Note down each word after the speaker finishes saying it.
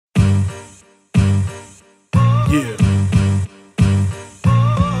Yeah.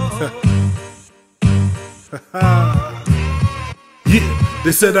 Yeah,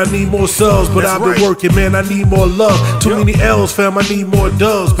 they said I need more subs, but I've been working, man, I need more love. Too many L's, fam, I need more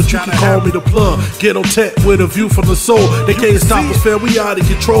dubs, but you can call me the plug. Get on tech with a view from the soul. They can't stop us, fam, we out of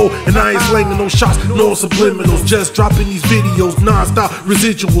control. And I ain't slanging no shots, no subliminals. Just dropping these videos, non-stop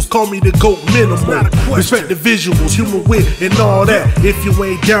residuals. Call me the GOAT minimal. Respect the visuals, human wit and all that. If you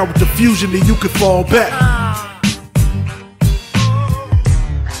ain't down with the fusion, then you can fall back.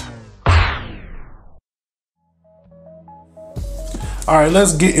 All right,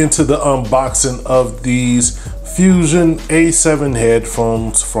 let's get into the unboxing of these Fusion A7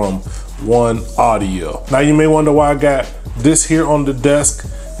 headphones from OneAudio. Now you may wonder why I got this here on the desk.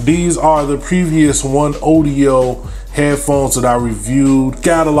 These are the previous OneAudio headphones that I reviewed.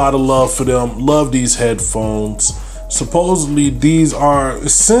 Got a lot of love for them. Love these headphones. Supposedly these are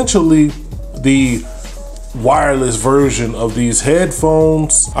essentially the wireless version of these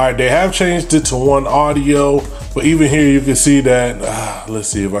headphones. All right, they have changed it to OneAudio, but even here you can see that, let's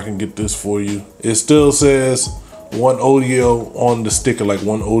see if I can get this for you. It still says OneAudio on the sticker, like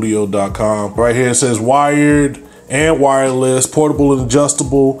OneAudio.com. Right here it says wired and wireless, portable and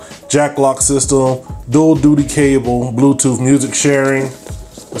adjustable, jack lock system, dual duty cable, Bluetooth music sharing.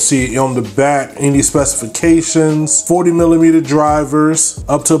 Let's see on the back, any specifications, 40mm drivers,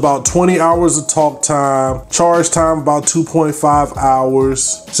 up to about 20 hours of talk time, charge time about 2.5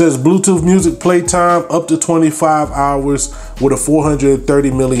 hours. It says Bluetooth music playtime up to 25 hours with a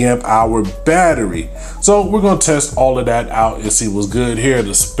 430 milliamp hour battery. So we're gonna test all of that out and see what's good. Here are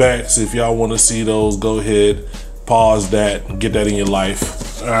the specs. If y'all wanna see those, go ahead, pause that and get that in your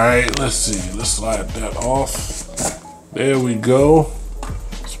life. All right, let's see, let's slide that off. There we go.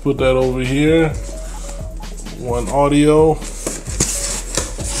 Put that over here. OneAudio.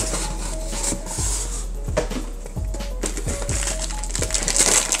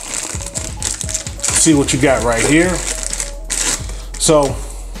 See what you got right here. So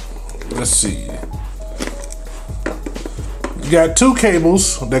let's see. You got two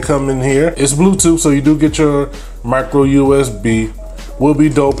cables that come in here. It's Bluetooth, so you do get your micro USB. Would be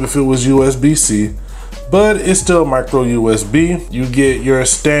dope if it was USB-C. But it's still micro USB. You get your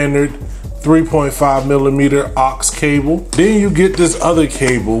standard 3.5mm aux cable. Then you get this other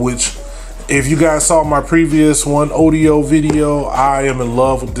cable, which if you guys saw my previous OneAudio video, I am in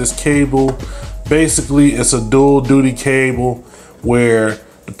love with this cable. Basically, it's a dual duty cable where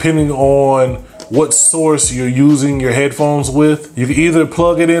depending on what source you're using your headphones with, you can either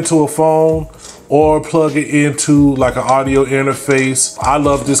plug it into a phone or plug it into like an audio interface. I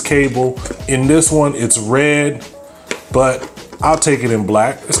love this cable. In this one, it's red, but I'll take it in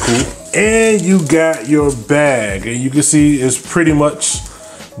black, it's cool. And you got your bag, and you can see it's pretty much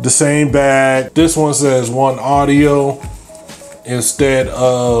the same bag. This one says OneAudio instead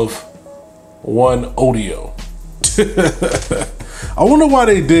of OneAudio. I wonder why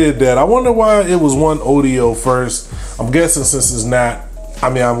they did that. I wonder why it was OneAudio first. I'm guessing since it's not, I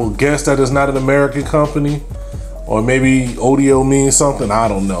will guess that it's not an American company, or maybe audio means something, I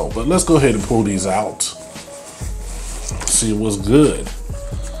don't know. But let's go ahead and pull these out. See what's good.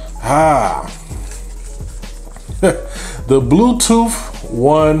 The Bluetooth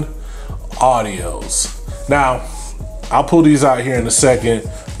OneAudios. Now, I'll pull these out here in a second,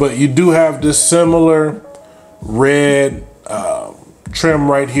 but you do have this similar red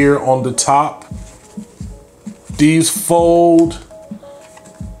trim right here on the top. These fold.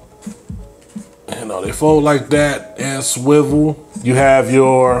 They fold like that and swivel. You have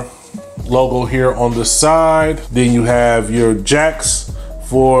your logo here on the side. Then you have your jacks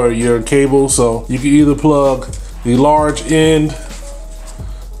for your cable. So you can either plug the large end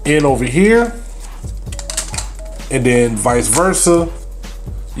in over here, and then vice versa.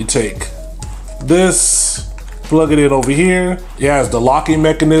 You take this, plug it in over here. It has the locking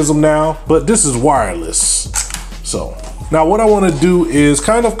mechanism now, but this is wireless. So now what I want to do is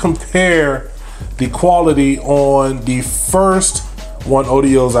kind of compare the quality on the first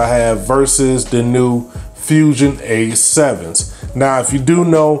OneAudios I have versus the new Fusion A7s. Now, if you do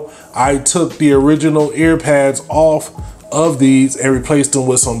know, I took the original ear pads off of these and replaced them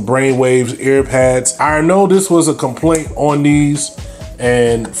with some Brainwaves ear pads. I know this was a complaint on these,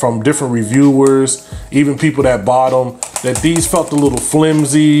 and from different reviewers, even people that bought them, that these felt a little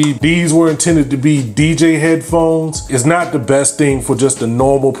flimsy. These were intended to be DJ headphones. It's not the best thing for just a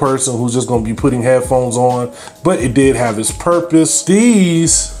normal person who's just gonna be putting headphones on, but it did have its purpose.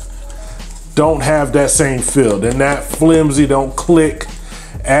 These don't have that same feel. They're not flimsy, don't click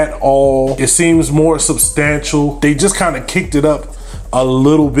at all. It seems more substantial. They just kind of kicked it up a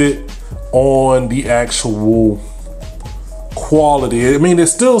little bit on the actual quality. I mean, it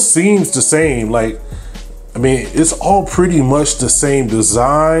still seems the same. Like, I mean, it's all pretty much the same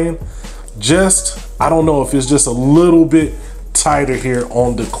design. Just, I don't know if it's just a little bit tighter here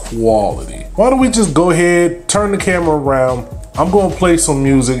on the quality. Why don't we just go ahead, turn the camera around. I'm gonna play some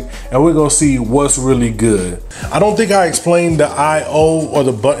music and we're gonna see what's really good. I don't think I explained the I/O or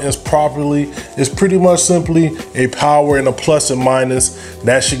the buttons properly. It's pretty much simply a power and a plus and minus.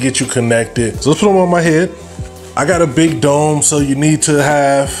 That should get you connected. So let's put them on my head. I got a big dome, so I need to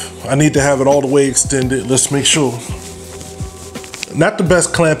have it all the way extended. Let's make sure. Not the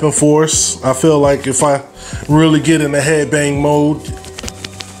best clamping force. I feel like if I really get in the headbang mode,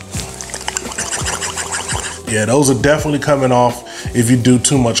 yeah, those are definitely coming off if you do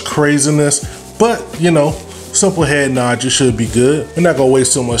too much craziness. But, you know, simple head nod, you should be good. We're not gonna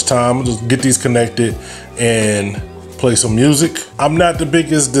waste so much time. I'll just get these connected and play some music. I'm not the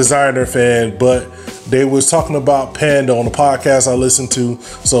biggest designer fan, but they was talking about Panda on the podcast I listened to.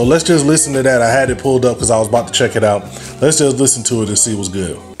 So let's just listen to that. I had it pulled up because I was about to check it out. Let's just listen to it and see what's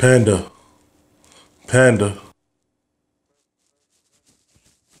good. Panda. Panda.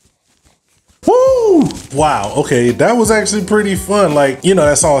 Woo! Wow, okay, that was actually pretty fun. Like, you know,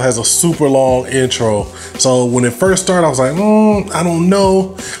 that song has a super long intro. So when it first started, I was like, I don't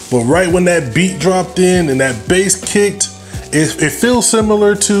know. But right when that beat dropped in and that bass kicked, it feels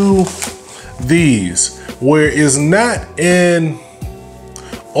similar to these, where it's not in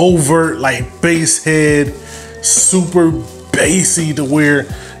overt like bass head, super bassy to where,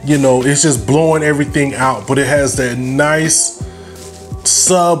 you know, it's just blowing everything out, but it has that nice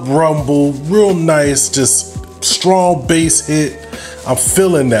sub rumble, real nice, just strong bass hit. I'm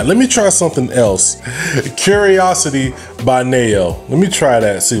feeling that. Let me try something else. Curiosity by Neo. Let me try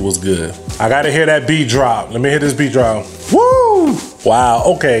that, see what's good. I gotta hear that beat drop. Let me hear this beat drop. Woo! Wow,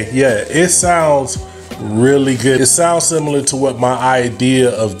 okay, yeah, it sounds really good. It sounds similar to what my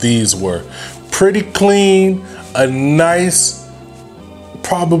idea of these were. Pretty clean, a nice,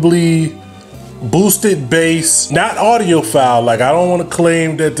 probably boosted bass, not audiophile. Like, I don't want to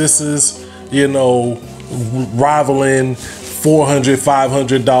claim that this is, you know, rivaling $400,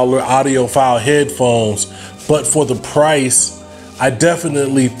 $500 audiophile headphones, but for the price, I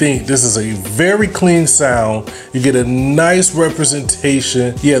definitely think this is a very clean sound. You get a nice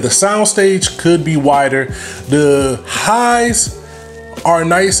representation. Yeah, the soundstage could be wider. The highs are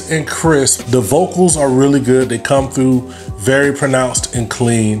nice and crisp. The vocals are really good. They come through very pronounced and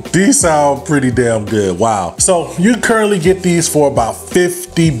clean. These sound pretty damn good. Wow. So you currently get these for about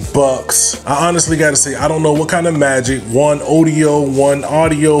 50 bucks. I honestly gotta say, I don't know what kind of magic OneOdio,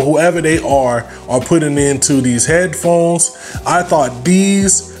 OneAudio, whoever they are putting into these headphones. I thought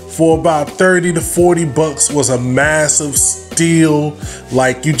these for about 30 to 40 bucks was a massive steal.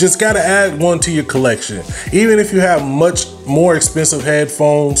 Like, you just gotta add one to your collection. Even if you have much more expensive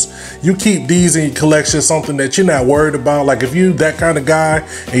headphones, you keep these in your collection, something that you're not worried about. Like, if you that kind of guy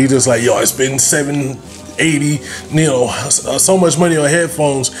and you just like, yo, I spend $780, you know, so much money on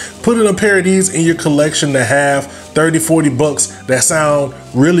headphones, putting a pair of these in your collection to have 30, 40 bucks that sound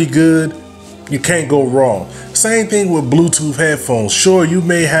really good, you can't go wrong. Same thing with Bluetooth headphones. Sure, you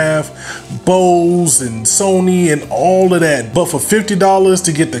may have Bose and Sony and all of that, but for $50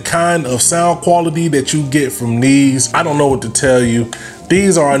 to get the kind of sound quality that you get from these, I don't know what to tell you.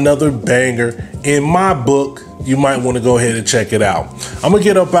 These are another banger. In my book, you might want to go ahead and check it out. I'm gonna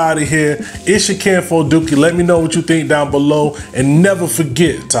get up out of here. It's your Kenfo Dookie. Let me know what you think down below, and never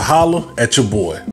forget to holler at your boy.